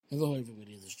Hello,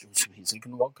 everybody. This is Joseph Hasek,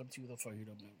 and welcome to the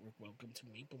FiredUp Network. Welcome to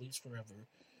Maple Leafs Forever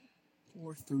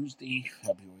for Thursday,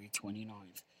 February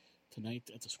 29th. Tonight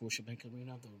at the Scotiabank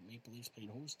Arena, the Maple Leafs played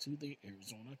host to the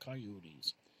Arizona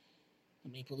Coyotes.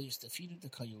 The Maple Leafs defeated the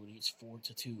Coyotes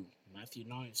 4-2. Matthew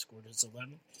Nye scored his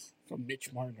 11th from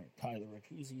Mitch Marner. Tyler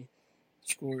Rakese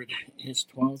scored his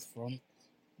 12th from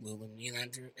William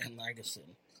Nylander and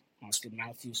Lagesson. Austin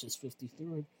Matthews his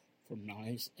 53rd from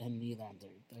Nyes and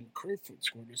Nylander. Then Kerfoot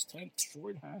scored his 10th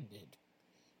short-handed.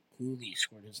 Cooley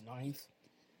scored his 9th,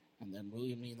 and then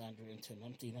William Nylander into an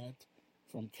empty net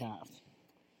from Calf.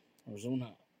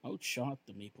 Arizona outshot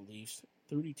the Maple Leafs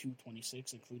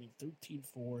 32-26, including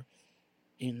 13-4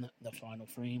 in the final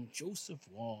frame. Joseph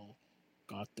Wall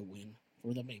got the win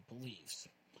for the Maple Leafs.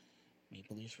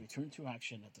 Maple Leafs return to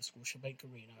action at the Scotiabank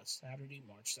Arena Saturday,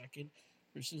 March 2nd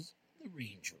versus the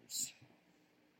Rangers.